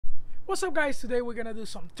What's up guys, today we're gonna do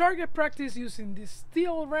some target practice using this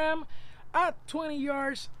steel ram at 20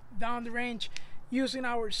 yards down the range using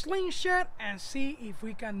our slingshot and see if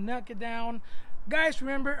we can knock it down. Guys,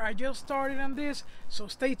 remember I just started on this, so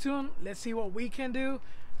stay tuned. Let's see what we can do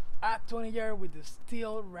at 20 yards with the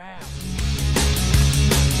steel ram.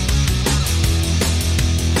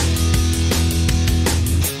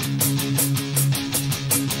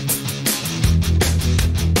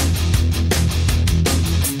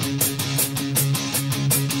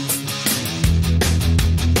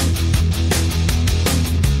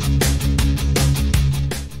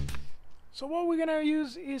 So what we're gonna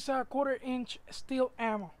use is a 1/4 inch steel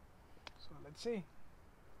ammo. So let's see.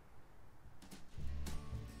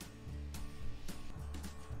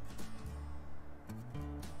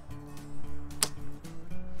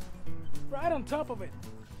 Right on top of it.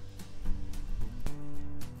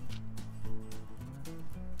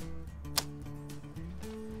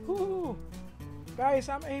 Woohoo! Guys,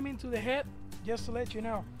 I'm aiming to the head just to let you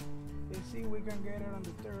know. Let's see if we can get it on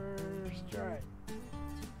the third strike.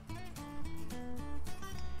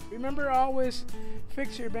 Remember, always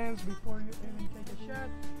fix your bands before you even take a shot.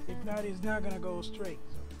 If not, it's not gonna go straight.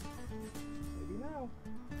 So maybe now.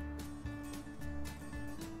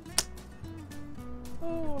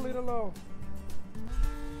 Oh, a little low.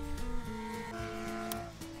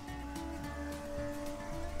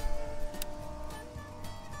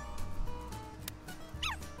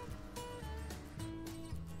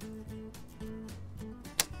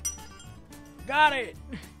 Got it.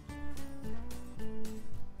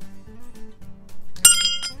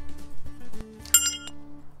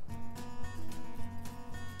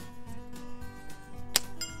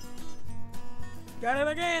 Got it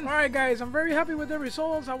again. All right guys, I'm very happy with the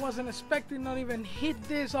results. I wasn't expecting not even hit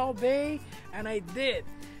this all day, and I did.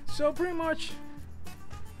 So pretty much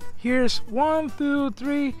here's 1, 2,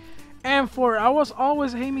 3 and 4. I was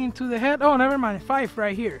always aiming to the head. Oh, never mind, 5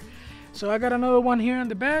 right here. So I got another one here in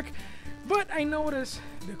the back, but I noticed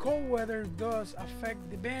the cold weather does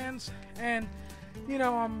affect the bands, and you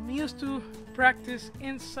know, I'm used to practice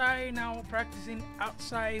inside. Now practicing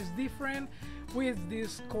outside is different with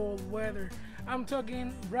this cold weather. I'm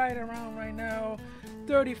talking right around right now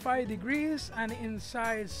 35 degrees and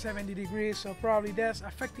inside 70 degrees, so probably that's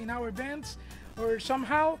affecting our bands or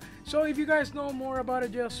somehow. So if you guys know more about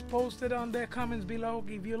it, just post it on the comments below.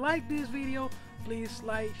 If you like this video, please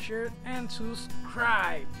like, share and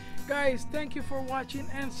subscribe. Guys, thank you for watching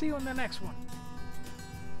and see you on the next one.